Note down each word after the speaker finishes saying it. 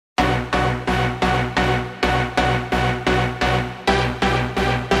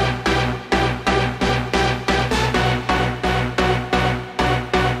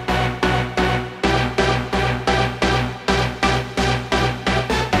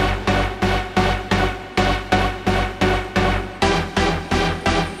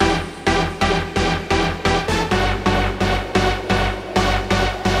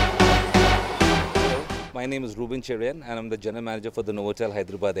name is Ruben Cherian and I'm the General Manager for the Novotel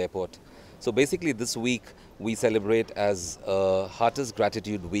Hyderabad Airport. So basically this week we celebrate as Heartiest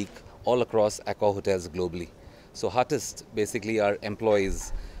Gratitude Week all across Accor hotels globally. So Heartiest basically are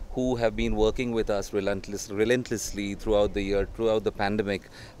employees who have been working with us relentlessly throughout the year, throughout the pandemic,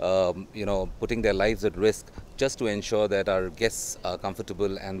 putting their lives at risk just to ensure that our guests are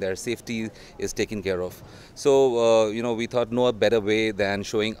comfortable and their safety is taken care of. So, we thought no better way than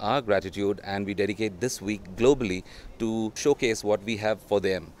showing our gratitude, and we dedicate this week globally to showcase what we have for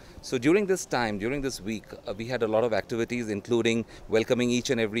them. So during this time, during this week, we had a lot of activities, including welcoming each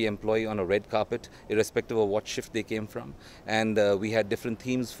and every employee on a red carpet, irrespective of what shift they came from. And we had different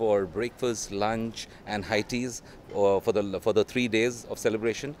themes for breakfast, lunch, and high teas for the 3 days of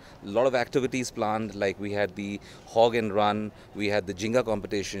celebration. A lot of activities planned, like we had the hog and run, we had the Jenga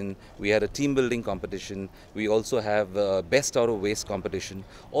competition, we had a team building competition, we also have best out of waste competition,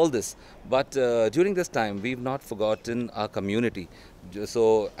 all this. But during this time, we've not forgotten our community.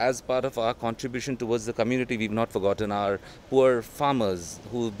 So as part of our contribution towards the community, we've not forgotten our poor farmers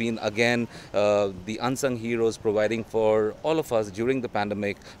who've been again the unsung heroes, providing for all of us during the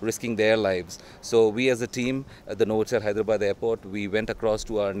pandemic, risking their lives. So we as a team at the Novotel Hyderabad Airport, we went across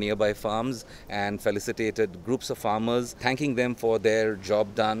to our nearby farms and felicitated groups of farmers, thanking them for their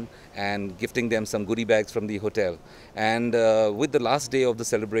job done and gifting them some goodie bags from the hotel. And with the last day of the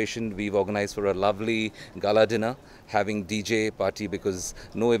celebration, we've organized for a lovely gala dinner, having DJ party, because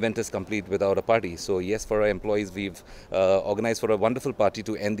no event is complete without a party. So yes, for our employees, we've organized for a wonderful party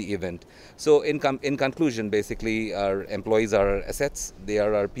to end the event. So in conclusion, basically, our employees are our assets. They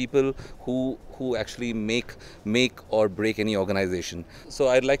are our people who actually make or break any organization. So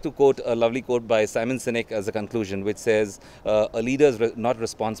I'd like to quote a lovely quote by Simon Sinek as a conclusion, which says, a leader is not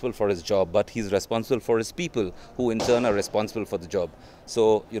responsible for his job, but he's responsible for his people, who in turn are responsible for the job.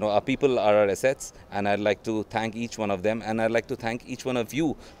 So, our people are our assets, and I'd like to thank each one of them, and I'd like to thank each one of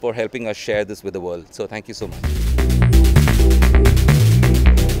you for helping us share this with the world. So thank you so much.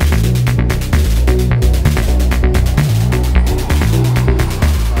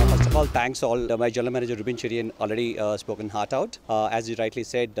 Thanks all. My General Manager Ruben Cherian already spoken heart out. As you rightly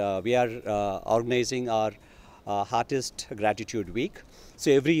said, we are organizing our Heartiest Gratitude Week.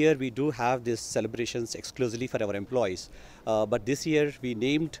 So every year we do have these celebrations exclusively for our employees. But this year we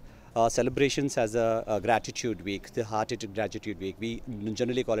named celebrations as a Gratitude Week, the Heartiest Gratitude Week. We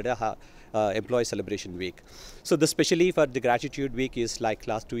generally call it a Employee Celebration Week. So specially for the Gratitude Week is like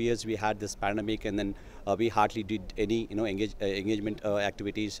last 2 years we had this pandemic, and then we hardly did any engagement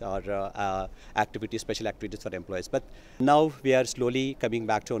activities or special activities for employees. But now we are slowly coming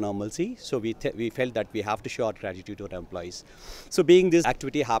back to normalcy. So we felt that we have to show our gratitude to our employees. So being this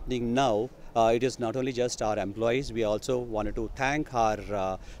activity happening now, it is not only just our employees, we also wanted to thank our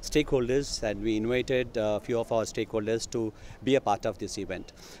stakeholders, and we invited a few of our stakeholders to be a part of this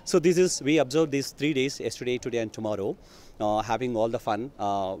event. So we observed these 3 days, yesterday, today and tomorrow, having all the fun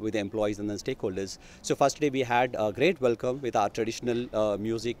with the employees and the stakeholders. So first day we had a great welcome with our traditional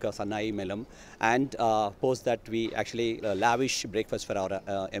music, Sannai Melam, and post that we actually lavish breakfast for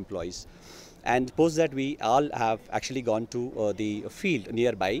our employees. And post that we all have actually gone to the field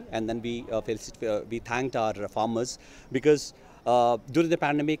nearby, and then we thanked our farmers, because during the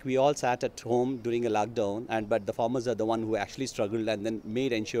pandemic we all sat at home during a lockdown, but the farmers are the one who actually struggled and then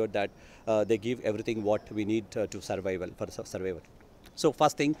ensure that they give everything what we need to survival. So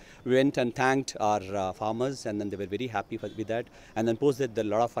first thing, we went and thanked our farmers, and then they were very happy with that. And then post that, there are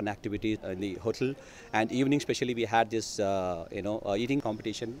a lot of fun activities in the hotel. And evening especially, we had this eating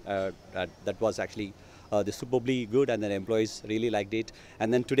competition that was actually superbly good, and then employees really liked it.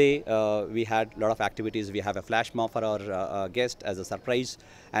 And then today we had a lot of activities. We have a flash mob for our guest as a surprise,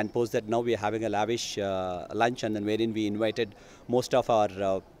 and post that now we are having a lavish lunch, and then wherein we invited most of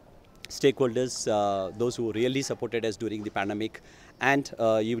our stakeholders, those who really supported us during the pandemic. And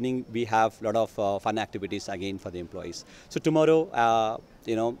evening we have a lot of fun activities again for the employees. So tomorrow,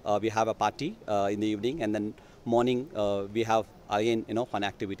 we have a party in the evening, and then morning we have again fun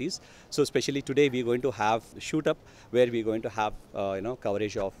activities. So especially today we're going to have shoot up, where we're going to have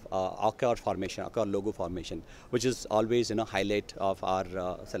coverage of Accor formation, Accor logo formation, which is always highlight of our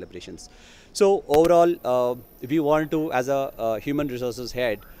celebrations. So overall, we want to, as a human resources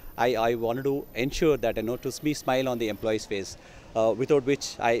head, I wanted to ensure that to smile on the employee's face, without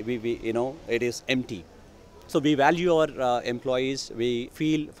which it is empty. So we value our employees, we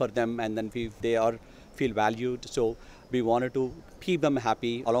feel for them, and then they feel valued. So we wanted to keep them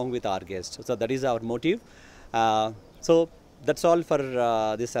happy along with our guests. So that is our motive. So that's all for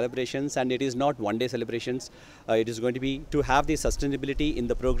the celebrations, and it is not one-day celebrations. It is going to be to have the sustainability in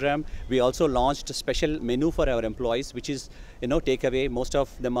the program. We also launched a special menu for our employees, which is takeaway. Most of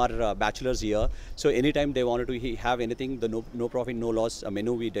them are bachelors here, so anytime they wanted to have anything, the no profit no loss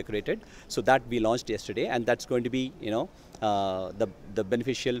menu we decorated. So that we launched yesterday, and that's going to be the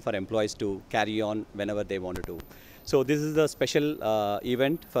beneficial for employees to carry on whenever they wanted to. So this is a special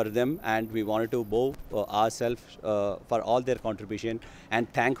event for them, and we wanted to bow ourselves for all their contribution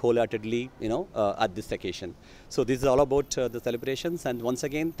and thank wholeheartedly, at this occasion. So this is all about the celebrations, and once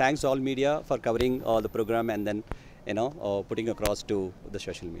again, thanks all media for covering the program and then, putting across to the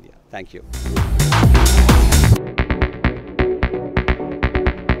social media. Thank you.